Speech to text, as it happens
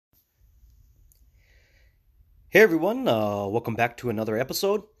Hey everyone, welcome back to another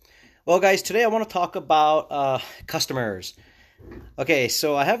episode. Well, guys, today I want to talk about customers. Okay,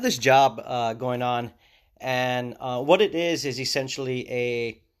 so I have this job going on, and what it is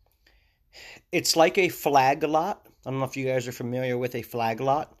essentially it's like a flag lot. I don't know if you guys are familiar with a flag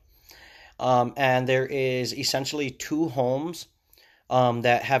lot. And there is essentially two homes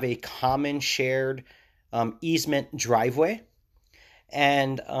that have a common shared easement driveway.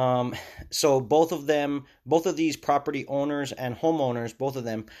 And so both of these property owners and homeowners, both of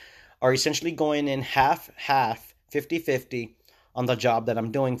them are essentially going in half, half, 50-50 on the job that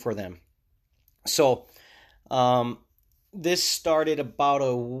I'm doing for them. So um, this started about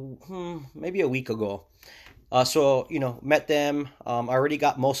maybe a week ago. Met them. I already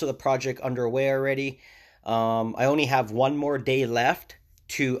got most of the project underway already. I only have one more day left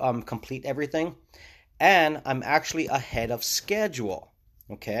to complete everything, and I'm actually ahead of schedule.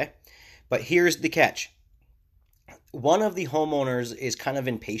 Okay, but here's the catch. One of the homeowners is kind of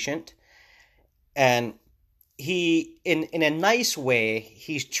impatient, and in a nice way,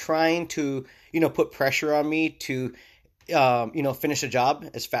 he's trying to put pressure on me to finish the job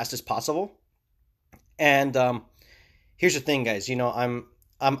as fast as possible. And here's the thing, guys. I'm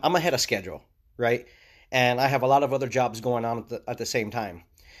ahead of schedule, right? And I have a lot of other jobs going on at the same time.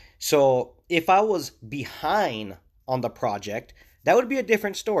 So if I was behind on the project, that would be a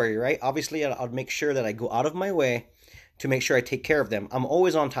different story, right? Obviously, I'd make sure that I go out of my way to make sure I take care of them. I'm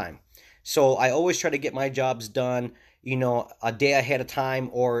always on time. So I always try to get my jobs done, a day ahead of time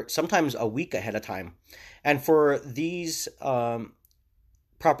or sometimes a week ahead of time. And for these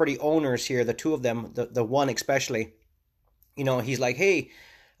property owners here, the two of them, the one especially, he's like, hey,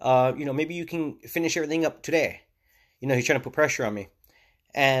 maybe you can finish everything up today. He's trying to put pressure on me.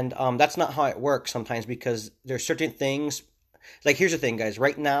 And that's not how it works sometimes because there's certain things. Like, here's the thing, guys.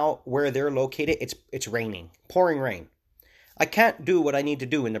 Right now, where they're located, it's raining, pouring rain. I can't do what I need to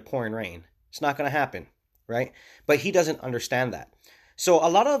do in the pouring rain. It's not going to happen, right? But he doesn't understand that. So a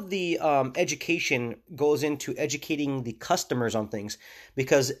lot of the education goes into educating the customers on things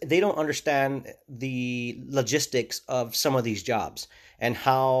because they don't understand the logistics of some of these jobs and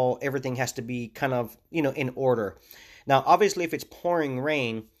how everything has to be kind of, in order. Now, obviously, if it's pouring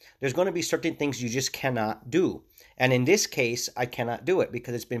rain, there's going to be certain things you just cannot do. And in this case, I cannot do it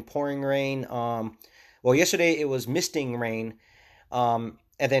because it's been pouring rain. Well, yesterday it was misting rain. And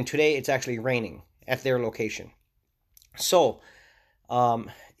then today it's actually raining at their location. So,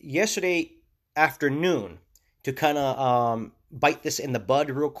 yesterday afternoon, to kind of bite this in the bud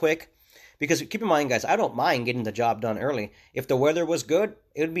real quick, because keep in mind, guys, I don't mind getting the job done early. If the weather was good,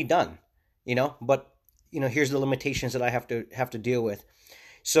 it would be done, but here's the limitations that I have to deal with.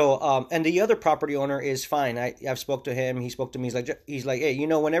 So, and the other property owner is fine. I've spoke to him. He spoke to me. He's like, hey,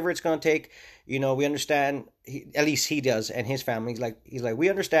 whenever it's gonna take, we understand. At least he does, and his family. He's like, we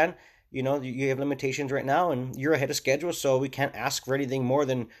understand. You have limitations right now, and you're ahead of schedule, so we can't ask for anything more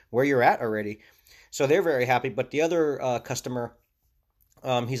than where you're at already. So they're very happy. But the other customer,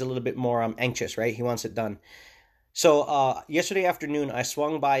 he's a little bit more anxious, right? He wants it done. So yesterday afternoon, I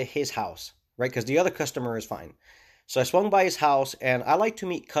swung by his house, right? Because the other customer is fine. So I swung by his house, and I like to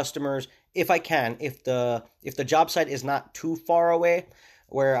meet customers if I can. If the job site is not too far away,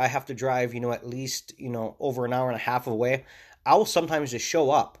 where I have to drive, at least over an hour and a half away, I will sometimes just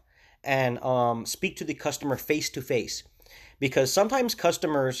show up and speak to the customer face to face, because sometimes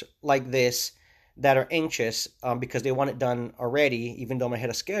customers like this that are anxious because they want it done already, even though I'm ahead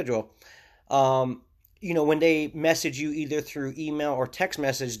of schedule. When they message you either through email or text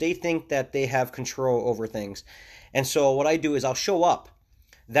message, they think that they have control over things. And so what I do is I'll show up.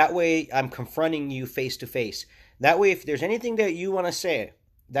 That way I'm confronting you face to face. That way, if there's anything that you want to say,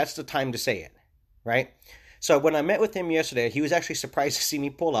 that's the time to say it, right? So when I met with him yesterday, he was actually surprised to see me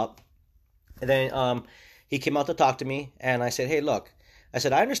pull up. And then he came out to talk to me, and I said, hey, look, I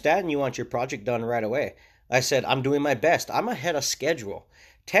said, I understand you want your project done right away. I said, I'm doing my best. I'm ahead of schedule.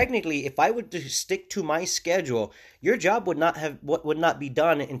 Technically, if I would stick to my schedule, your job would not be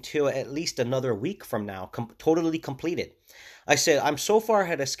done until at least another week from now, totally completed. I said, I'm so far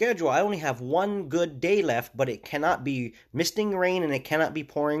ahead of schedule, I only have one good day left, but it cannot be misting rain and it cannot be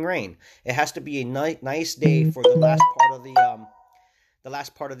pouring rain. It has to be a nice day for the last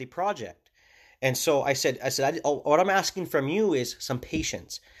part of the project. And so what I'm asking from you is some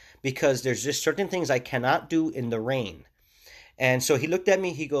patience, because there's just certain things I cannot do in the rain. And so he looked at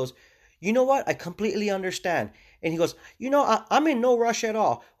me, he goes, you know what? I completely understand. And he goes, I'm in no rush at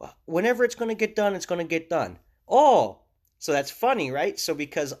all. Whenever it's going to get done, it's going to get done. Oh, so that's funny, right? So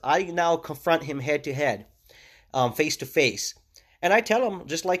because I now confront him head to head, face to face. And I tell them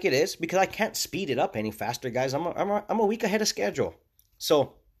just like it is because I can't speed it up any faster, guys. I'm a week ahead of schedule.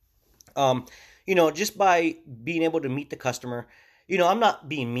 So, um, just by being able to meet the customer, I'm not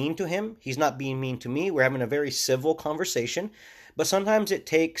being mean to him. He's not being mean to me. We're having a very civil conversation. But sometimes it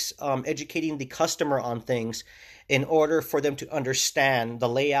takes educating the customer on things in order for them to understand the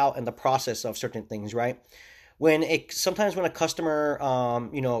layout and the process of certain things, right? Sometimes when a customer,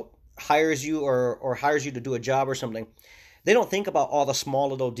 hires you or hires you to do a job or something, they don't think about all the small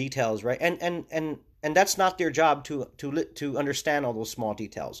little details, right? And that's not their job to understand all those small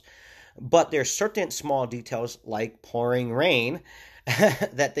details. But there's certain small details like pouring rain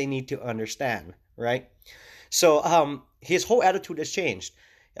that they need to understand, right? So his whole attitude has changed.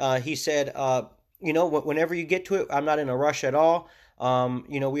 He said, whenever you get to it, I'm not in a rush at all.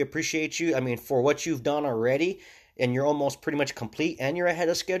 We appreciate you. I mean, for what you've done already, and you're almost pretty much complete, and you're ahead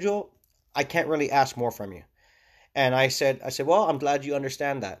of schedule. I can't really ask more from you. And I said, well, I'm glad you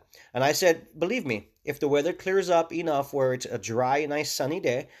understand that. And I said, believe me, if the weather clears up enough where it's a dry, nice, sunny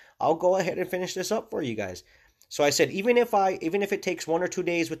day, I'll go ahead and finish this up for you guys. So I said, even if it takes 1 or 2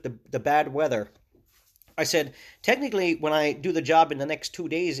 days with the bad weather, I said, technically, when I do the job in the next 2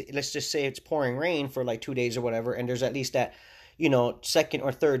 days, let's just say it's pouring rain for like 2 days or whatever, and there's at least that, second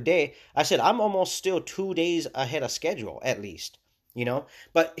or third day, I said, I'm almost still 2 days ahead of schedule, at least.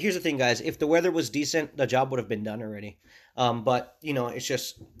 But here's the thing, guys. If the weather was decent, the job would have been done already. But it's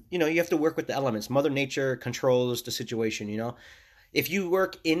just, you have to work with the elements. Mother Nature controls the situation. If you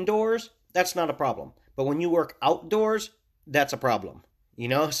work indoors, that's not a problem. But when you work outdoors, that's a problem.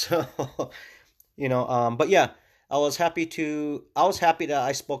 So, but yeah, I was happy that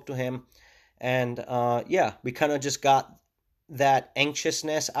I spoke to him, and yeah, we kind of just got that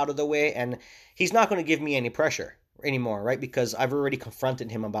anxiousness out of the way, and he's not going to give me any pressure anymore, right? Because I've already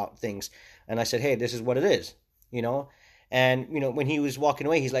confronted him about things, and I said, hey, this is what it is, and when he was walking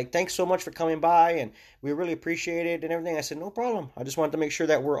away, he's like, thanks so much for coming by, and we really appreciate it and everything. I said, no problem. I just wanted to make sure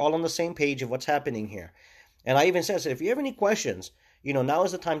that we're all on the same page of what's happening here. And I even said, if you have any questions, now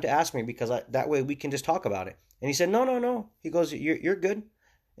is the time to ask me, because that way we can just talk about it. And he said, no. He goes, you're good.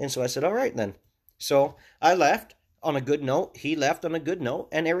 And so I said, all right then. So I left on a good note. He left on a good note,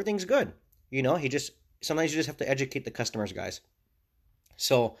 and everything's good. Sometimes you just have to educate the customers, guys.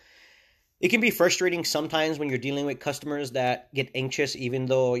 So it can be frustrating sometimes when you're dealing with customers that get anxious even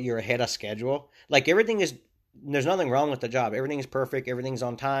though you're ahead of schedule. Like there's nothing wrong with the job. Everything is perfect. Everything's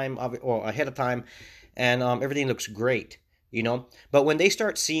on time or ahead of time, and everything looks great. But when they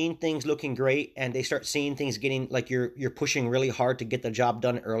start seeing things looking great, and they start seeing things getting like you're pushing really hard to get the job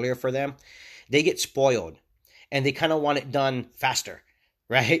done earlier for them, they get spoiled, and they kind of want it done faster.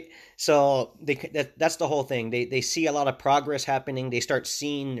 Right? So that's the whole thing. They see a lot of progress happening. They start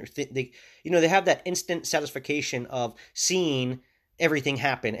seeing, they have that instant satisfaction of seeing everything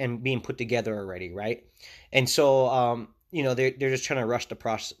happen and being put together already, right? And so, they're just trying to rush the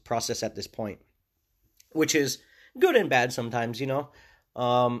process at this point, which is good and bad sometimes,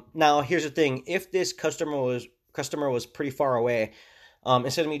 Now, here's the thing. If this customer was pretty far away,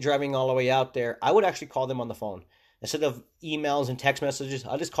 instead of me driving all the way out there, I would actually call them on the phone. Instead of emails and text messages,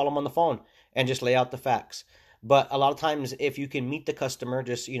 I'll just call them on the phone and just lay out the facts. But a lot of times, if you can meet the customer,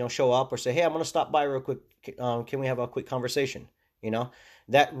 just, show up or say, hey, I'm going to stop by real quick. Can we have a quick conversation?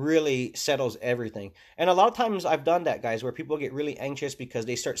 That really settles everything. And a lot of times I've done that, guys, where people get really anxious because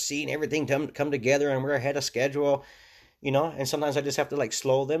they start seeing everything come together and we're ahead of schedule, and sometimes I just have to like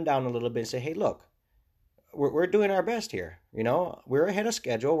slow them down a little bit and say, hey, look, we're doing our best here. We're ahead of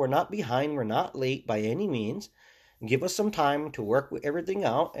schedule. We're not behind. We're not late by any means. Give us some time to work with everything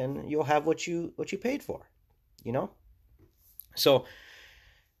out, and you'll have what you paid for, So,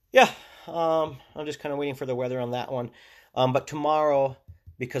 yeah, I'm just kind of waiting for the weather on that one. But tomorrow,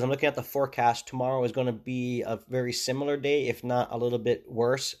 because I'm looking at the forecast, tomorrow is going to be a very similar day, if not a little bit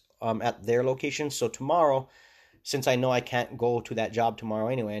worse, at their location. So tomorrow, since I know I can't go to that job tomorrow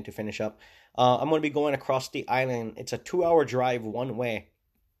anyway, and to finish up, I'm going to be going across the island. It's a 2-hour drive one way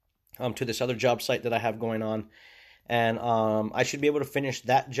to this other job site that I have going on. And I should be able to finish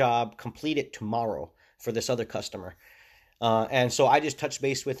that job, complete it tomorrow for this other customer. And so I just touched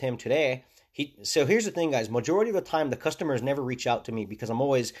base with him today. So here's the thing, guys. Majority of the time, the customers never reach out to me because I'm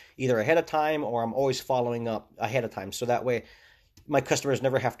always either ahead of time or I'm always following up ahead of time. So that way, my customers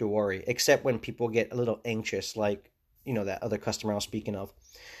never have to worry, except when people get a little anxious, like, that other customer I was speaking of.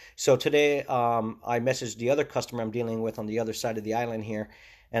 So today, I messaged the other customer I'm dealing with on the other side of the island here.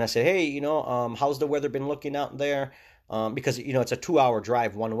 And I said, hey, how's the weather been looking out there? Because, it's a 2-hour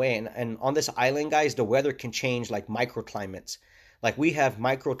drive one way. And on this island, guys, the weather can change like microclimates. Like we have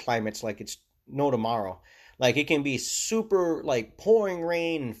microclimates like it's no tomorrow. Like it can be super like pouring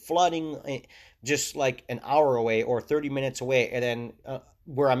rain and flooding just like an hour away or 30 minutes away, and then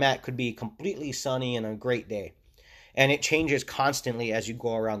where I'm at could be completely sunny and a great day. And it changes constantly as you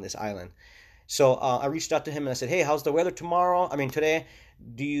go around this island. So I reached out to him and I said, "Hey, how's the weather tomorrow? I mean, today.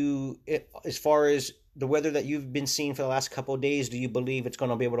 Do you, as far as the weather that you've been seeing for the last couple of days, do you believe it's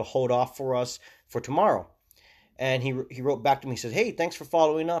going to be able to hold off for us for tomorrow?" And he wrote back to me. He said, "Hey, thanks for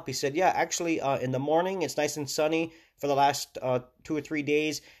following up." He said, "Yeah, actually, in the morning it's nice and sunny for the last 2 or 3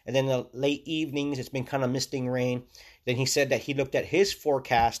 days, and then the late evenings it's been kind of misting rain." Then he said that he looked at his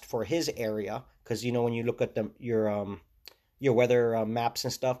forecast for his area, because you know when you look at your weather maps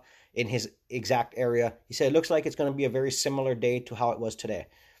and stuff in his exact area, he said it looks like it's going to be a very similar day to how it was today.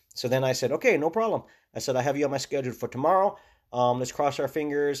 So then I said, "Okay, no problem." I said, "I have you on my schedule for tomorrow. Let's cross our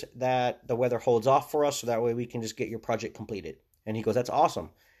fingers that the weather holds off for us, so that way we can just get your project completed." And he goes, "That's awesome."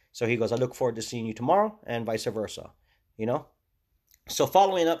 So he goes, "I look forward to seeing you tomorrow," and vice versa, you know? So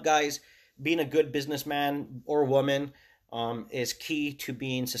following up, guys, being a good businessman or woman is key to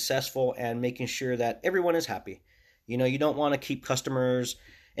being successful and making sure that everyone is happy. You know, you don't want to keep customers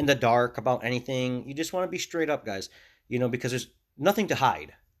in the dark about anything. You just want to be straight up, guys, you know, because there's nothing to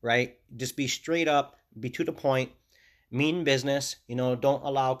hide, right? Just be straight up, be to the point, mean business, you know, don't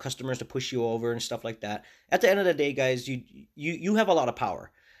allow customers to push you over and stuff like that. At the end of the day, guys, you have a lot of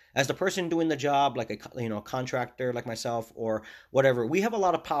power. As the person doing the job, like a contractor like myself or whatever, we have a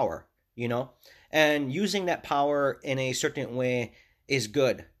lot of power, you know, and using that power in a certain way is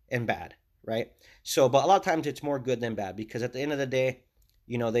good and bad, right? So, but a lot of times it's more good than bad, because at the end of the day,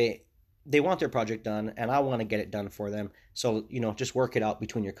 you know, they want their project done and I want to get it done for them. So, you know, just work it out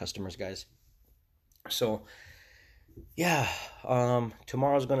between your customers, guys. So, yeah,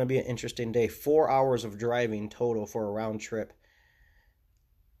 tomorrow's going to be an interesting day. 4 hours of driving total for a round trip.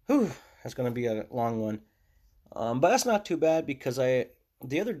 Whew, that's going to be a long one. But that's not too bad, because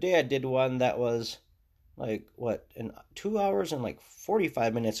the other day I did one that was like, what, in 2 hours and like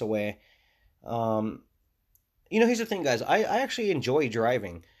 45 minutes away. You know, here's the thing, guys. I actually enjoy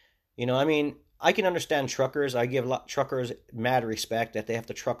driving. You know, I mean, I can understand truckers. I give truckers mad respect that they have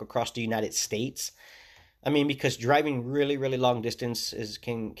to truck across the United States. I mean, because driving really, really long distances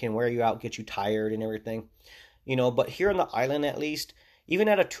can wear you out, get you tired and everything. You know, but here on the island, at least, even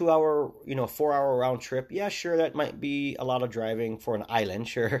at a 2 hour, 4 hour round trip, yeah, sure, that might be a lot of driving for an island,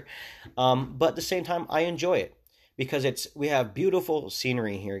 sure. But at the same time, I enjoy it, because we have beautiful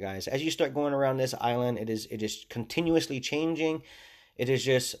scenery here, guys. As you start going around this island, it is continuously changing. It's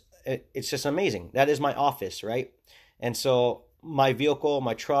just amazing. That is my office, right? And so my vehicle,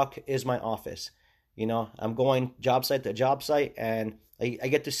 my truck is my office. You know, I'm going job site to job site, and I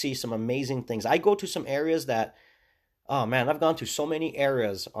get to see some amazing things. I go to some areas that, oh man, I've gone to so many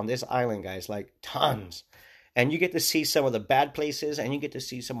areas on this island, guys, like tons. And you get to see some of the bad places, and you get to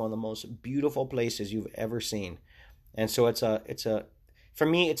see some of the most beautiful places you've ever seen. And so for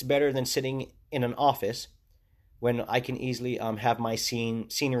me, it's better than sitting in an office when I can easily have my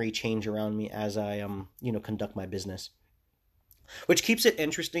scenery change around me as I conduct my business. Which keeps it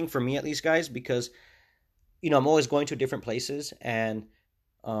interesting for me, at least, guys, because I'm always going to different places, and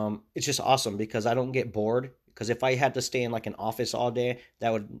it's just awesome because I don't get bored. Because if I had to stay in like an office all day,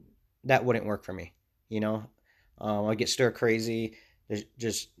 that wouldn't work for me. I get stir crazy. There's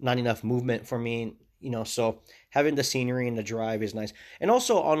just not enough movement for me. So having the scenery and the drive is nice. And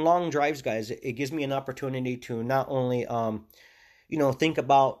also on long drives, guys, it gives me an opportunity to not only think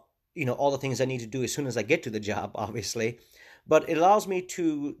about all the things I need to do as soon as I get to the job, obviously, but it allows me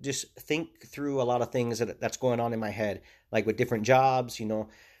to just think through a lot of things that's going on in my head, like with different jobs.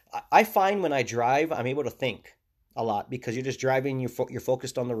 I find when I drive, I'm able to think a lot because you're just driving, you're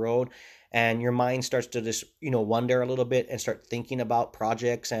focused on the road, and your mind starts to just, wonder a little bit and start thinking about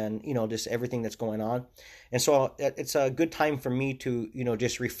projects and, just everything that's going on. And so it's a good time for me to,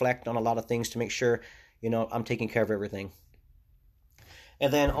 just reflect on a lot of things to make sure, I'm taking care of everything.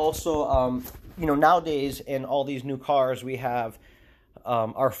 And then also, nowadays in all these new cars, we have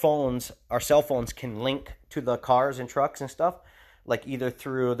our cell phones can link to the cars and trucks and stuff, like either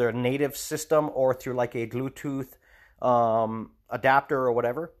through their native system or through like a Bluetooth adapter or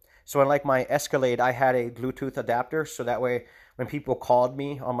whatever. So in like my Escalade, I had a Bluetooth adapter, so that way when people called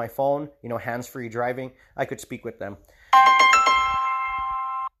me on my phone, hands-free driving, I could speak with them.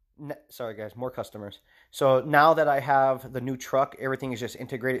 Sorry guys, more customers. So now that I have the new truck, everything is just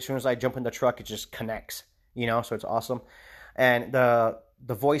integrated. As soon as I jump in the truck, it just connects, so it's awesome. And the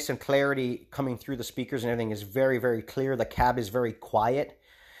voice and clarity coming through the speakers and everything is very, very clear. The cab is very quiet.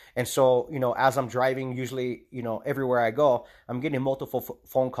 And so, as I'm driving, usually, everywhere I go, I'm getting multiple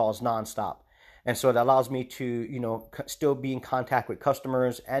phone calls nonstop. And so it allows me to, still be in contact with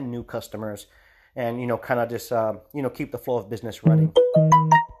customers and new customers, and, kind of just, keep the flow of business running.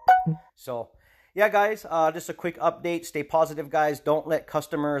 So, yeah, guys, just a quick update. Stay positive, guys. Don't let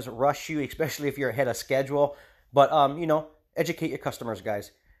customers rush you, especially if you're ahead of schedule. But, educate your customers,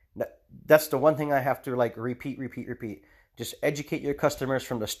 guys. That's the one thing I have to repeat. Just educate your customers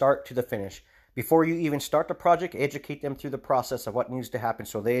from the start to the finish. Before you even start the project, educate them through the process of what needs to happen,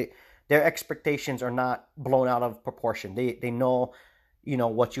 so their expectations are not blown out of proportion. They know,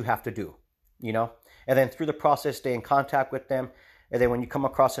 what you have to do, and then through the process, stay in contact with them. And then when you come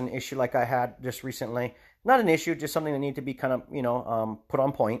across an issue like I had just recently, not an issue, just something that needs to be kind of, put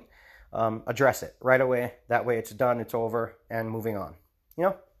on point, address it right away. That way it's done, it's over, and moving on,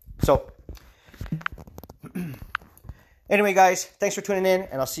 So, anyway, guys, thanks for tuning in,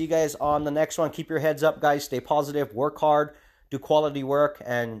 and I'll see you guys on the next one. Keep your heads up, guys. Stay positive, work hard, do quality work,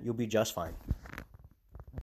 and you'll be just fine.